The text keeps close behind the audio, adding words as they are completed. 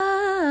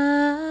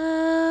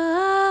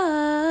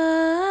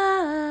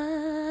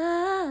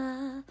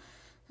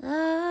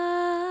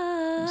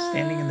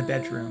standing in the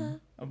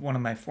bedroom of one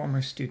of my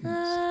former students.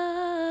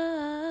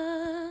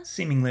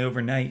 Seemingly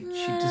overnight,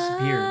 she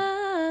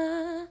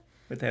disappeared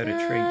without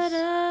a trace.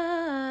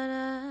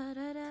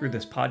 Through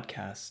this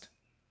podcast,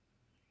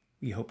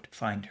 we hope to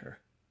find her.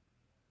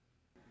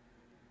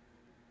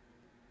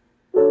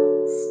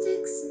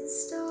 Sticks and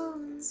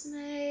stones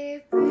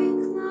may break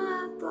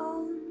my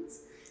bones,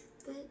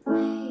 but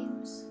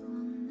names will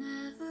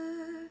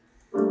never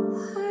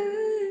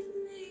hurt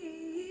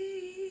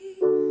me.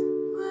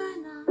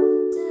 When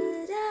I'm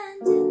dead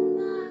and in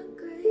my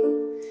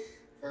grave,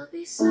 they'll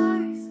be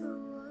sorry for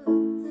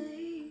what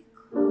they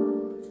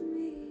called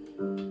me.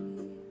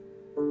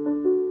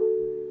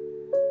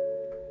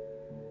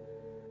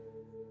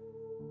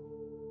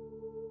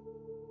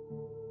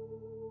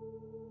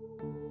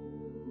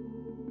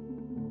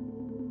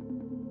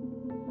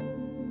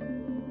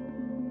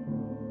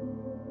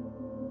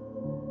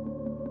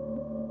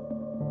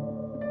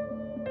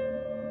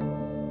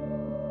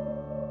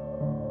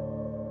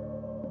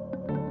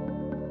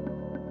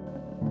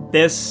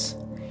 This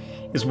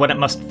is what it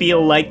must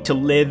feel like to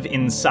live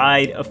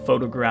inside a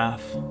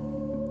photograph.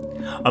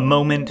 A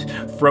moment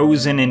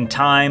frozen in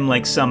time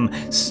like some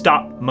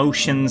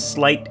stop-motion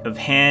sleight of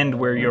hand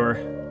where you're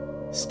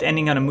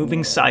standing on a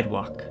moving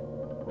sidewalk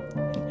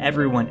and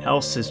everyone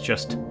else is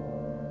just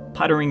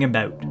puttering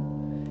about,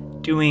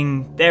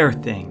 doing their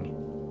thing,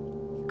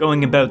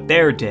 going about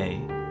their day.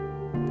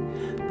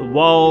 The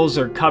walls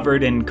are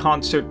covered in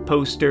concert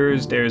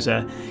posters. There's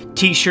a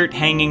t-shirt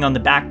hanging on the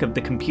back of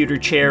the computer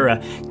chair, a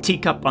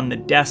teacup on the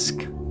desk.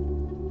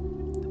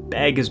 The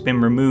bag has been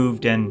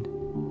removed and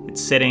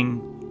it's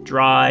sitting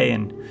dry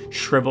and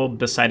shriveled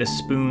beside a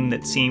spoon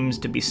that seems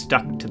to be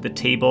stuck to the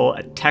table.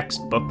 A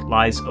textbook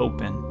lies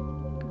open.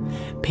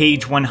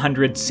 Page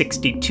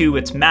 162,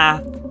 it's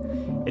math,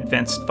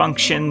 advanced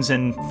functions,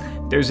 and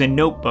there's a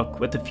notebook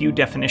with a few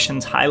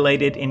definitions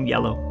highlighted in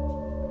yellow.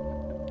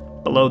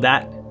 Below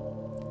that,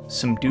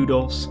 some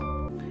doodles,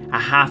 a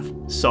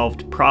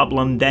half-solved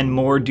problem, then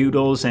more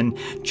doodles, and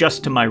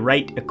just to my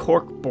right, a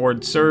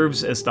corkboard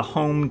serves as the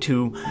home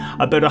to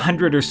about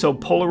 100 or so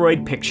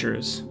Polaroid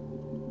pictures,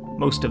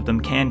 most of them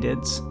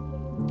candids.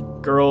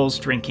 Girls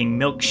drinking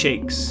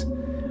milkshakes,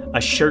 a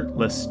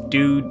shirtless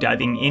dude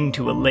diving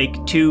into a lake,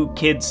 two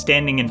kids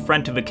standing in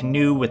front of a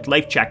canoe with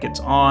life jackets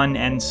on,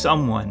 and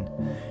someone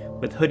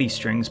with hoodie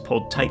strings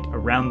pulled tight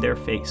around their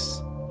face.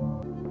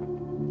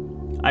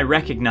 I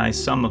recognize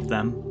some of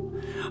them.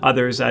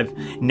 Others I've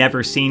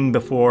never seen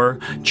before.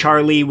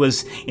 Charlie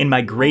was in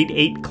my grade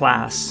 8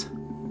 class.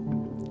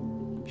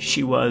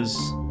 She was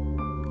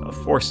a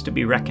force to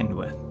be reckoned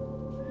with.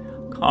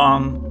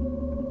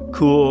 Calm,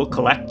 cool,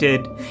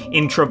 collected,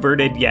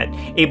 introverted, yet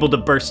able to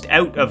burst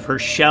out of her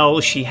shell.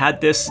 She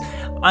had this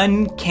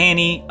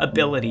uncanny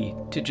ability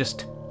to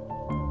just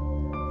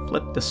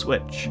flip the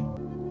switch,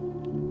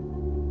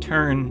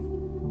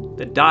 turn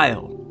the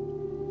dial,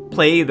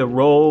 play the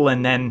role,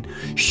 and then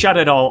shut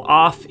it all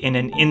off in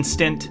an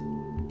instant.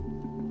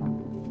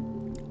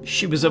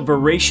 She was a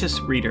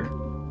voracious reader,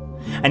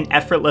 an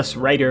effortless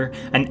writer,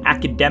 an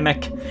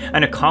academic,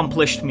 an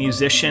accomplished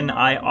musician.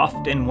 I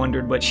often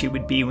wondered what she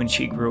would be when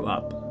she grew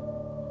up.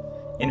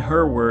 In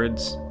her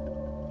words,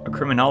 a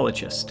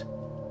criminologist.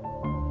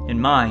 In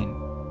mine,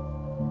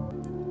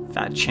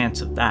 fat chance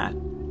of that.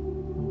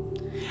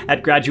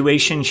 At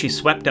graduation, she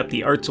swept up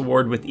the Arts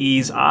Award with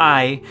ease.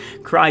 I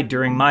cried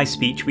during my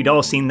speech. We'd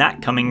all seen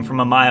that coming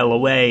from a mile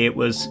away. It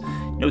was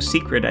no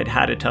secret I'd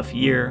had a tough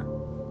year.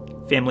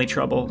 Family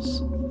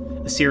troubles,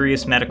 a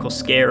serious medical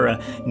scare,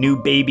 a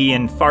new baby,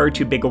 and far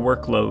too big a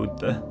workload.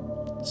 The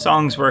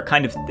songs were a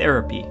kind of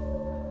therapy.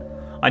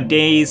 On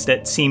days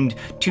that seemed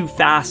too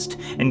fast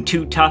and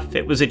too tough,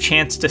 it was a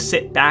chance to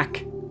sit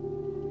back,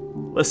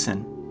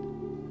 listen,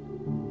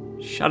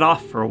 shut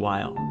off for a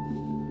while.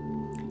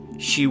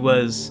 She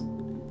was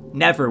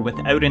never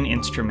without an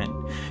instrument.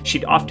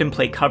 She'd often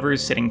play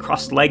covers sitting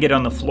cross-legged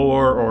on the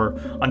floor or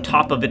on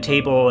top of a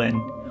table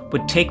and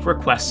would take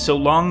requests so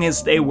long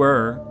as they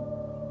were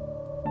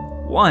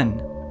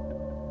 1,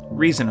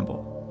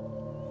 reasonable,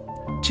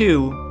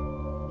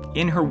 2,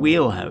 in her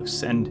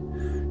wheelhouse, and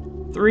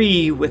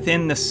 3,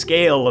 within the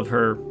scale of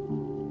her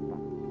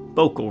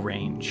vocal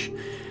range.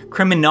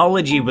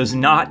 Criminology was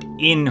not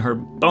in her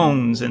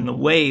bones in the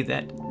way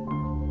that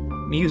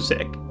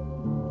music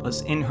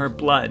was in her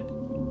blood.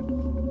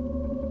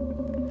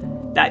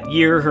 That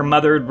year, her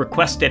mother had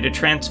requested a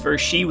transfer.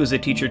 She was a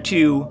teacher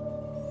too.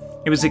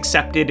 It was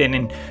accepted, and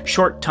in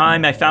short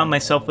time, I found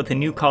myself with a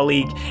new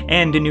colleague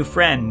and a new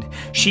friend.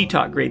 She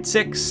taught grade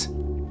 6.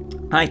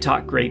 I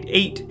taught grade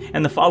 8,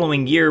 and the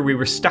following year we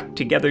were stuck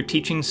together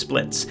teaching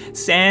splits,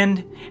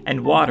 sand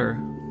and water.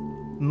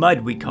 Mud,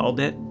 we called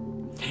it.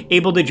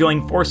 Able to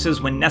join forces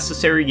when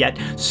necessary, yet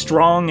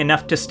strong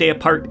enough to stay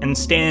apart and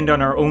stand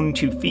on our own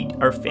 2 feet.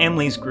 Our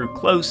families grew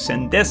close,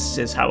 and this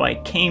is how I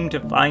came to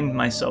find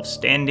myself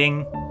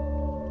standing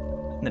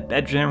in the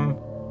bedroom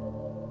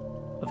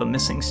of a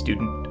missing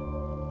student,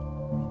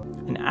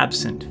 an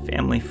absent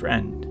family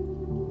friend.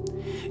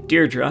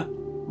 Deirdre,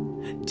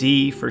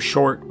 D for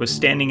short was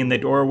standing in the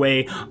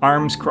doorway,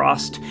 arms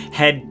crossed,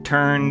 head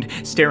turned,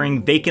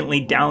 staring vacantly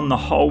down the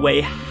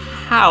hallway.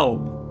 How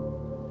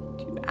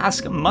do you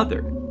ask a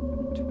mother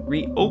to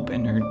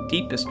reopen her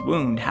deepest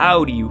wound?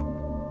 How do you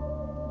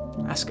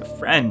ask a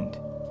friend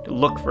to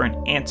look for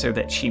an answer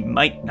that she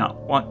might not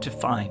want to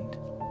find?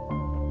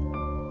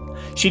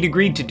 She'd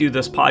agreed to do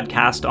this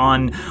podcast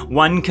on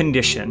one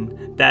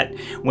condition, that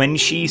when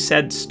she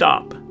said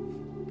stop,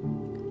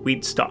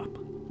 we'd stop.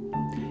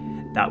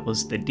 That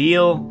was the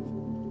deal.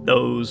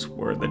 Those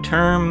were the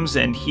terms,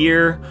 and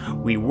here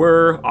we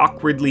were,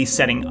 awkwardly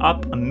setting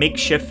up a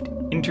makeshift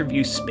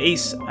interview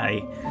space.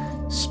 I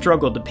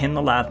struggled to pin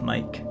the lav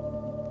mic.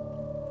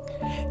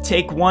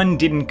 Take 1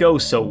 didn't go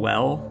so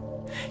well.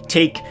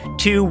 Take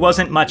 2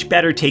 wasn't much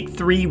better. Take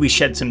 3, we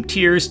shed some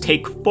tears.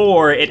 Take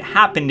 4, it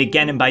happened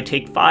again, and by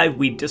take 5,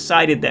 we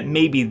decided that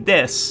maybe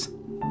this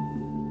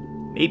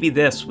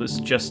was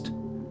just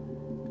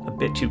a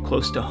bit too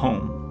close to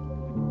home.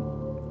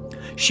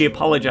 She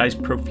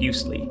apologized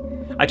profusely.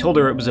 I told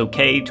her it was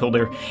okay, told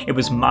her it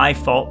was my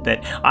fault,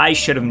 that I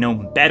should have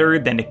known better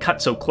than to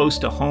cut so close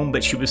to home,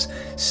 but she was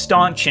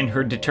staunch in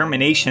her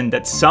determination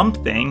that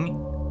something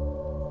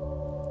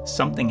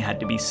had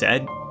to be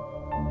said.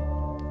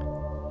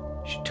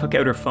 She took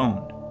out her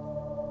phone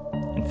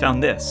and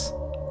found this.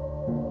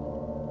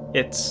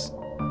 It's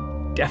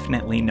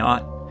definitely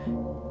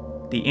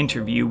not the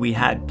interview we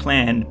had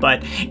planned,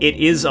 but it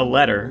is a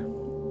letter.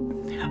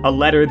 A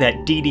letter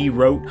that Dee Dee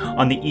wrote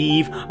on the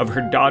eve of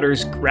her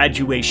daughter's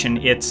graduation.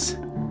 It's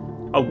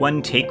a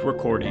one-take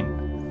recording.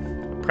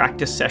 A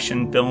practice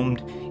session filmed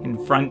in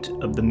front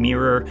of the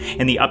mirror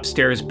in the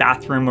upstairs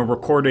bathroom. A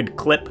recorded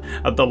clip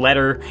of the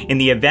letter in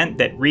the event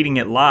that reading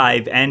it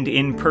live and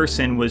in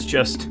person was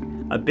just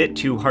a bit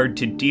too hard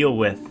to deal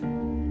with.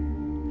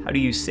 How do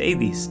you say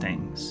these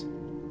things?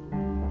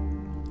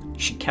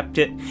 She kept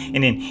it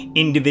in an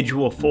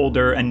individual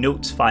folder, a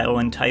notes file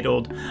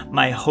entitled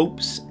My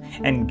Hopes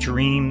and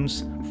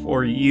Dreams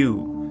for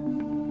You.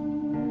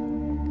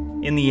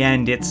 In the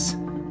end, it's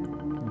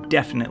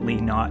definitely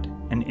not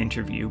an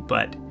interview,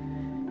 but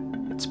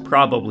it's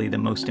probably the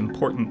most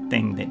important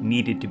thing that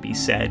needed to be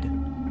said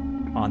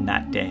on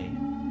that day.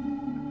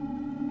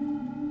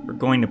 We're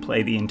going to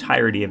play the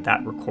entirety of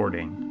that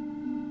recording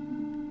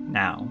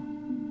now.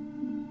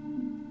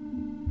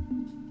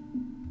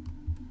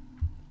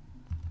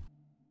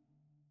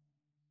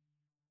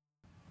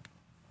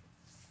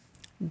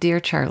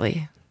 Dear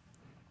Charlie,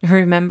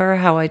 remember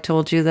how I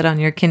told you that on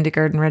your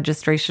kindergarten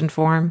registration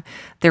form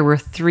there were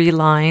 3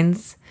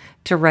 lines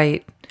to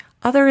write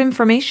other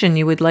information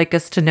you would like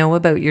us to know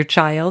about your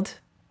child?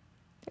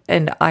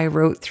 And I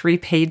wrote 3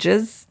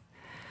 pages.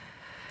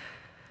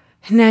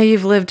 Now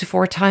you've lived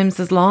 4 times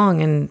as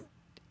long, and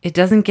it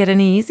doesn't get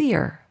any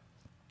easier.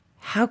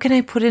 How can I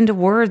put into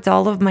words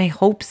all of my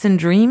hopes and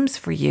dreams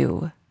for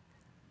you?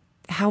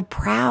 How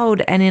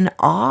proud and in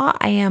awe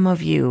I am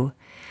of you.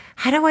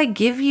 How do I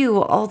give you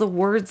all the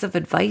words of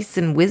advice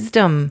and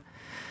wisdom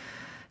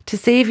to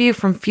save you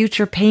from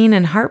future pain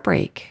and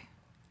heartbreak?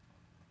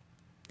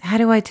 How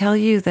do I tell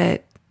you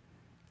that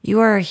you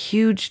are a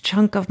huge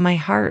chunk of my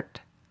heart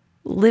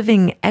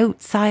living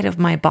outside of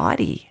my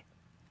body?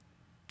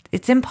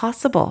 It's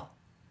impossible.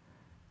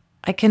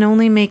 I can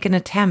only make an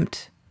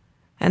attempt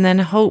and then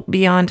hope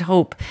beyond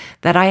hope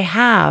that I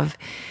have,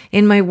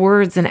 in my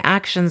words and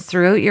actions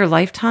throughout your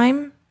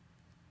lifetime,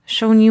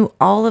 shown you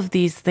all of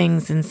these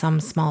things in some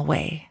small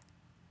way.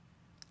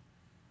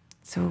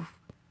 So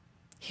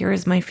here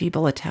is my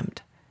feeble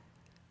attempt.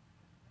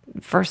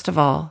 First of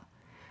all,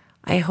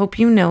 I hope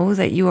you know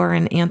that you are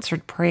an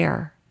answered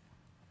prayer.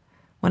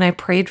 When I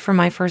prayed for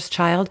my first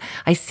child,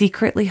 I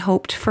secretly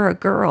hoped for a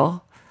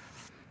girl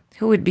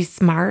who would be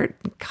smart,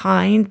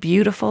 kind,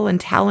 beautiful, and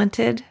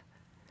talented.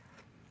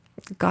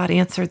 God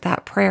answered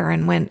that prayer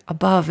and went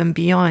above and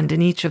beyond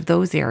in each of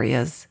those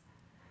areas.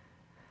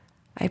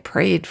 I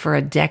prayed for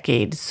a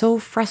decade, so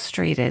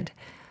frustrated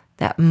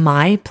that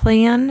my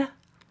plan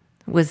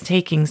was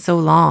taking so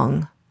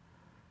long.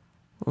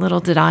 Little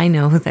did I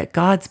know that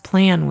God's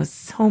plan was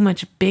so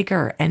much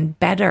bigger and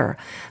better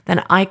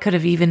than I could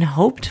have even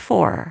hoped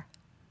for.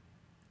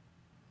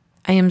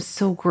 I am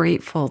so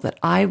grateful that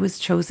I was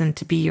chosen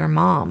to be your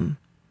mom.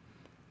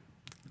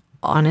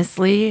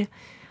 Honestly,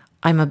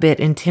 I'm a bit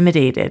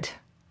intimidated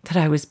that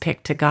I was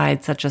picked to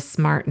guide such a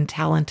smart and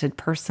talented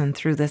person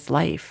through this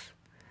life.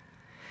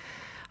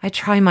 I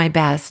try my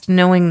best,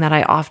 knowing that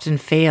I often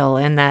fail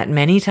and that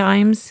many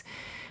times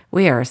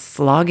we are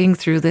slogging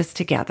through this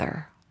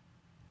together.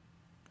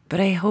 But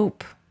I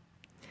hope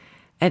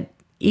at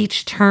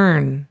each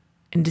turn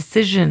and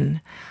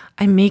decision,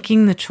 I'm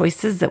making the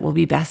choices that will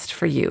be best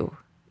for you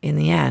in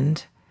the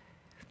end.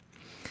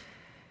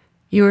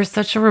 You are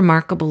such a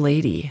remarkable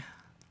lady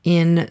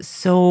in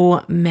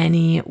so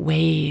many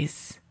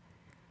ways.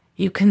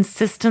 You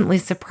consistently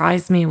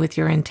surprise me with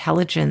your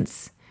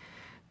intelligence,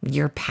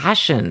 your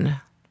passion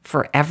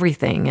for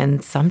everything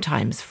and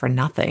sometimes for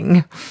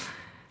nothing,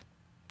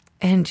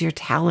 and your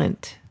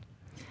talent.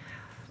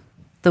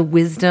 The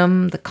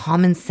wisdom, the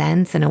common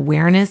sense, and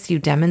awareness you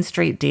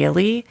demonstrate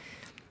daily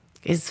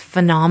is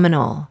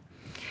phenomenal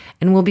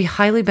and will be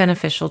highly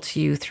beneficial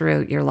to you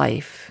throughout your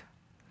life.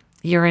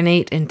 Your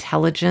innate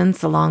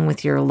intelligence, along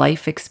with your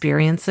life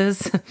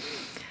experiences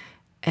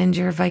and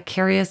your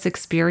vicarious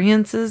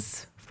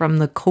experiences from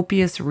the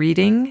copious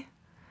reading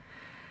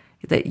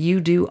that you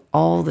do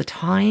all the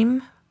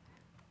time,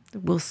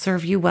 will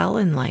serve you well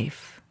in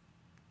life.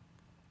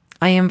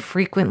 I am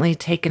frequently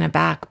taken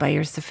aback by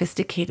your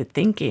sophisticated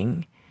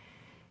thinking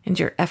and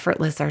your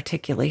effortless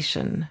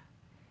articulation.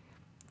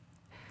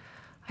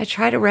 I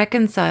try to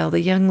reconcile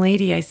the young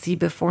lady I see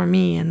before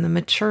me and the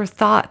mature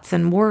thoughts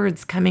and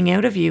words coming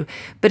out of you,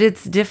 but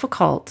it's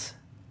difficult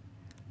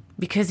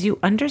because you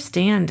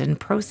understand and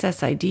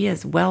process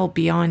ideas well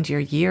beyond your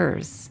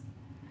years.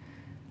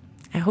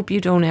 I hope you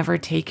don't ever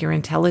take your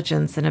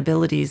intelligence and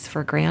abilities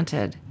for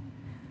granted.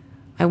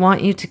 I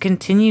want you to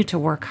continue to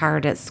work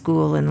hard at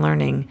school and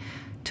learning,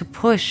 to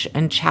push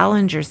and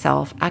challenge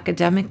yourself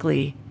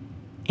academically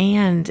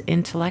and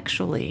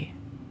intellectually.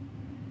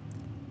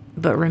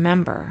 But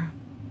remember,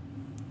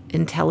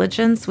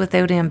 intelligence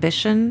without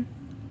ambition,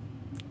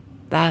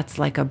 that's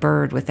like a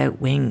bird without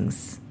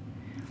wings.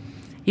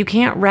 You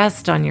can't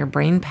rest on your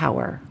brain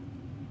power.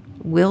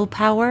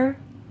 Willpower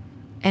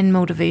and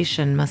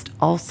motivation must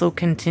also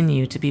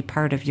continue to be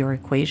part of your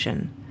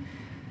equation.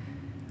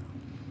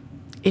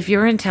 If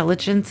your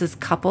intelligence is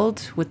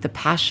coupled with the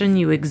passion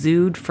you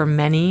exude for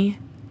many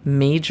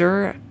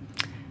major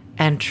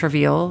and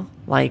trivial,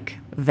 like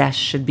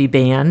vests should be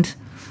banned,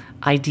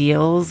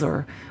 ideals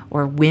or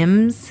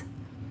whims,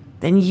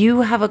 then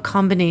you have a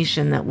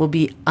combination that will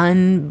be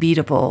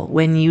unbeatable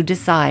when you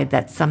decide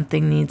that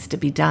something needs to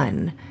be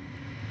done.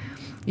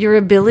 Your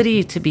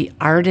ability to be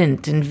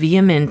ardent and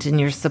vehement in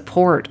your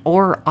support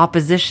or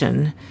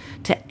opposition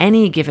to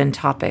any given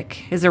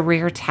topic is a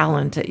rare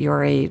talent at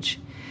your age,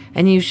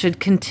 and you should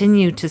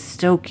continue to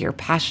stoke your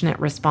passionate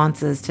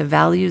responses to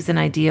values and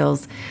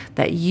ideals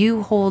that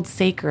you hold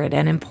sacred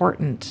and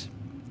important.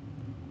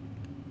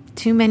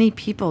 Too many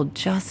people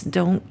just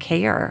don't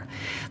care.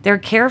 Their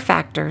care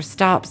factor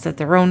stops at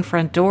their own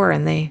front door,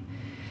 and they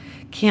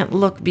can't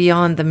look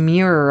beyond the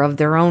mirror of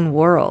their own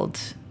world.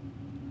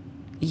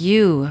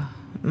 You,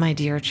 my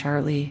dear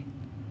Charlie,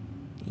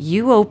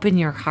 you open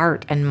your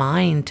heart and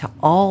mind to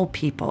all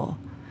people.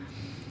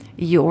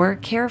 Your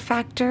care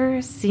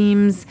factor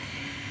seems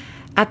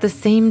at the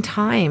same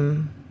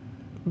time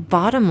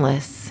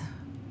bottomless,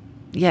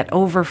 yet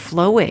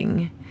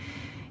overflowing.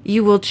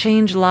 You will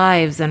change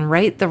lives and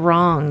right the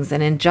wrongs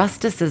and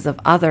injustices of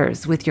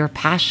others with your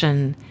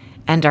passion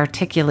and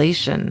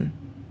articulation.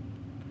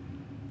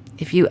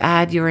 If you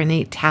add your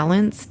innate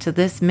talents to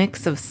this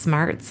mix of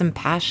smarts and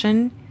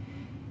passion,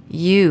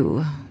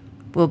 you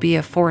will be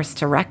a force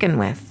to reckon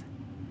with.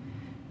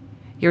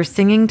 Your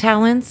singing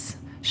talents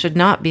should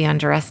not be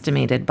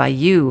underestimated by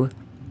you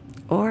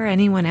or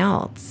anyone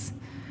else.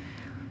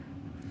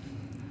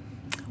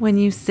 When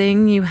you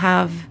sing, you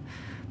have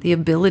the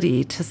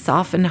ability to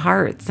soften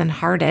hearts and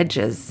hard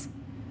edges,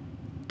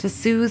 to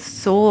soothe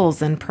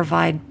souls and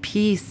provide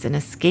peace and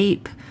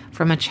escape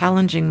from a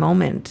challenging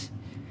moment.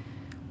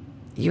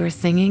 Your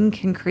singing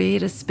can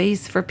create a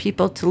space for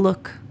people to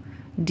look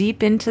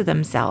deep into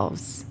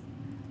themselves,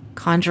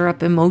 conjure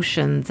up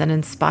emotions, and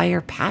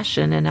inspire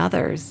passion in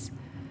others.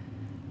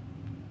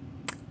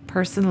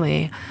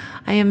 Personally,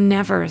 I am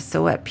never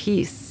so at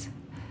peace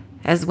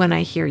as when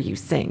I hear you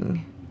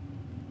sing.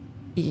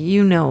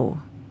 You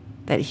know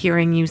that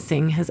hearing you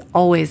sing has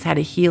always had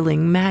a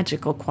healing,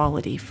 magical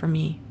quality for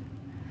me.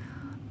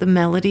 The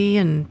melody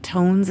and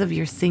tones of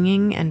your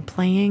singing and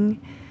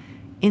playing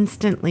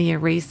instantly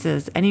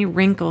erases any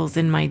wrinkles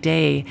in my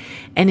day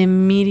and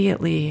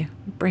immediately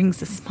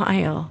brings a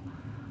smile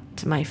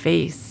to my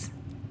face.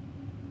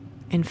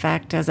 In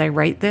fact, as I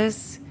write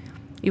this,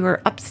 you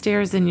are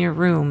upstairs in your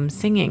room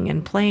singing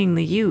and playing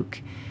the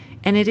uke,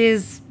 and it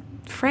is,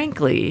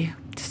 frankly,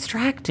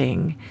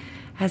 distracting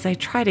as I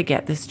try to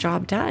get this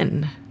job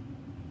done.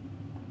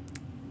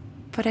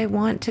 But I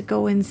want to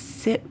go and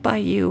sit by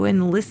you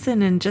and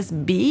listen and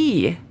just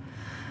be.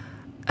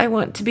 I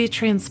want to be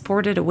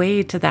transported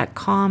away to that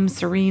calm,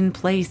 serene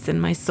place in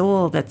my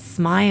soul that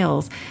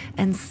smiles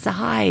and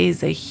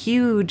sighs a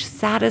huge,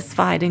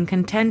 satisfied and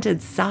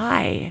contented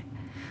sigh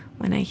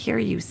when I hear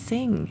you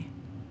sing.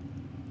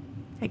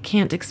 I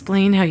can't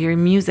explain how your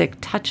music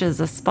touches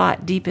a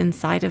spot deep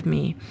inside of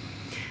me.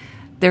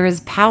 There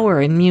is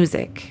power in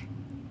music.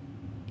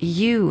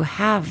 You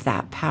have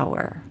that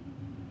power.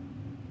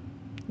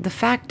 The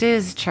fact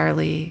is,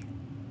 Charlie,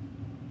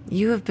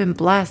 you have been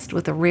blessed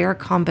with a rare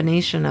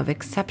combination of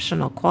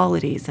exceptional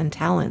qualities and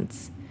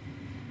talents.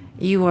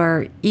 You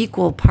are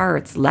equal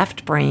parts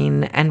left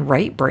brain and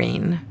right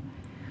brain.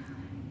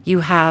 You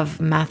have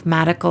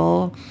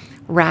mathematical,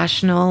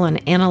 rational,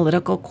 and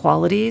analytical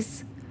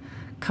qualities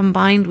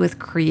combined with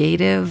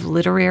creative,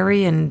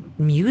 literary, and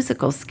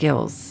musical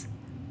skills.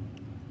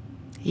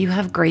 You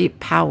have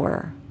great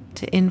power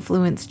to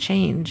influence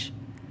change.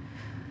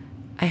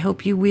 I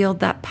hope you wield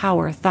that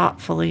power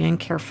thoughtfully and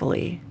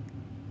carefully.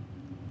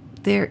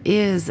 There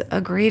is a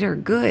greater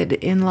good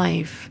in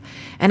life,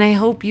 and I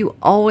hope you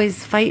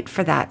always fight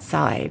for that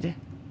side.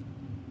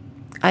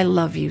 I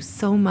love you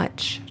so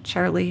much,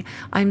 Charlie.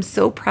 I'm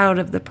so proud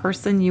of the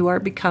person you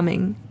are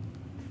becoming.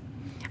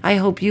 I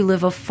hope you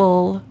live a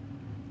full,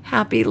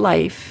 happy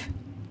life,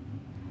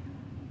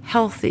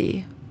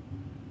 healthy,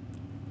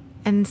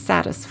 and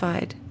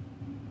satisfied.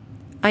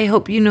 I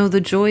hope you know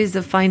the joys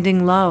of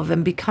finding love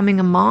and becoming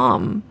a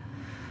mom.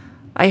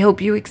 I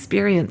hope you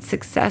experience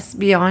success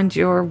beyond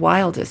your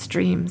wildest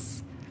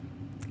dreams.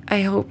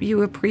 I hope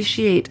you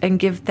appreciate and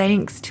give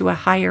thanks to a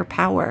higher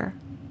power.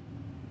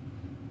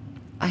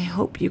 I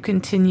hope you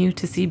continue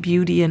to see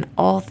beauty in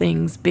all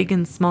things, big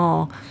and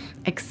small,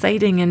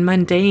 exciting and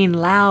mundane,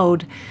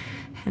 loud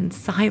and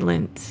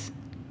silent.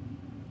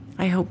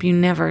 I hope you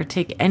never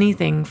take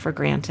anything for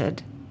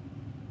granted.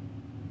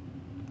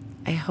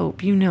 I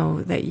hope you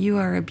know that you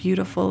are a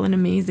beautiful and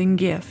amazing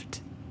gift.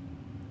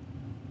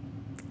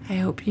 I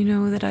hope you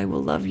know that I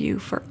will love you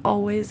for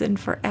always and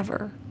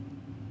forever,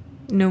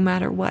 no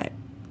matter what.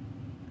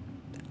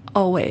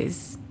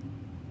 Always,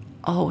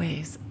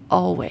 always,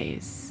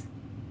 always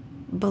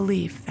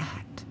believe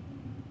that.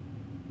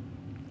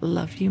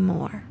 Love you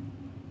more.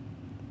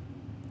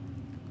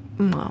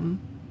 Mom.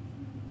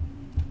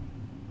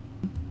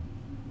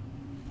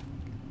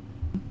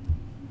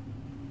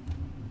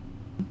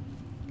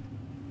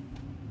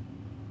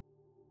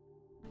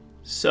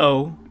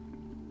 So,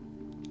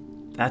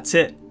 that's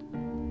it.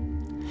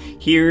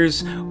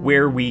 Here's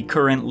where we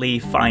currently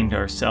find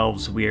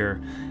ourselves.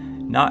 We're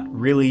not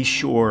really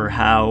sure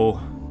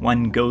how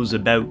one goes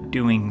about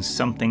doing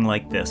something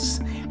like this,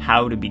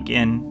 how to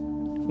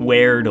begin,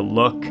 where to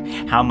look,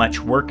 how much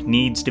work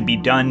needs to be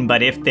done,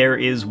 but if there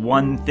is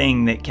one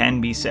thing that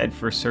can be said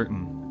for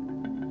certain,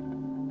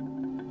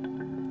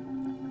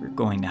 we're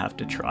going to have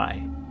to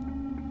try.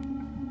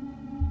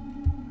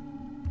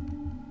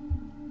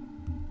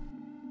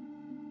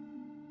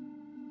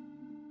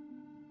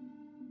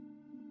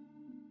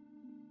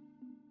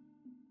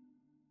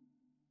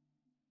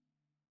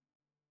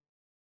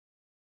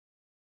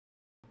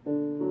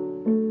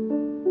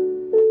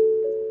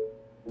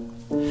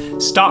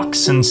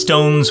 Stocks and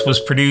Stones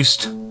was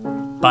produced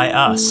by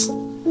us,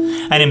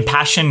 an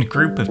impassioned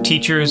group of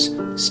teachers,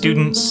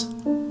 students,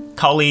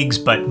 colleagues,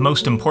 but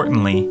most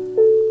importantly,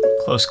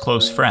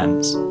 close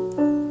friends.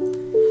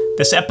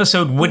 This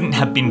episode wouldn't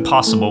have been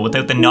possible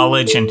without the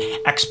knowledge and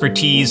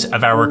expertise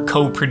of our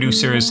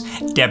co-producers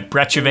Deb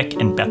Brechovic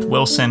and Beth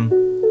Wilson,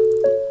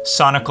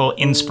 sonical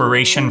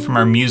inspiration from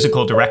our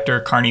musical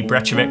director Carney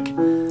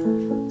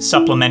Brechovic.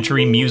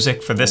 Supplementary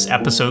music for this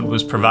episode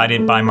was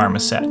provided by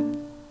Marmoset.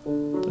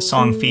 The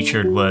song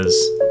featured was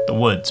The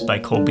Woods by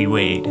Colby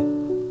Wade.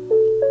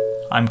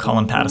 I'm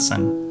Colin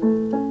Pattison.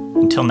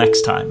 Until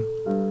next time,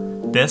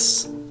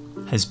 this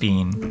has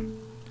been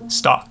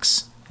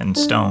Stocks and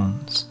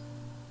Stones.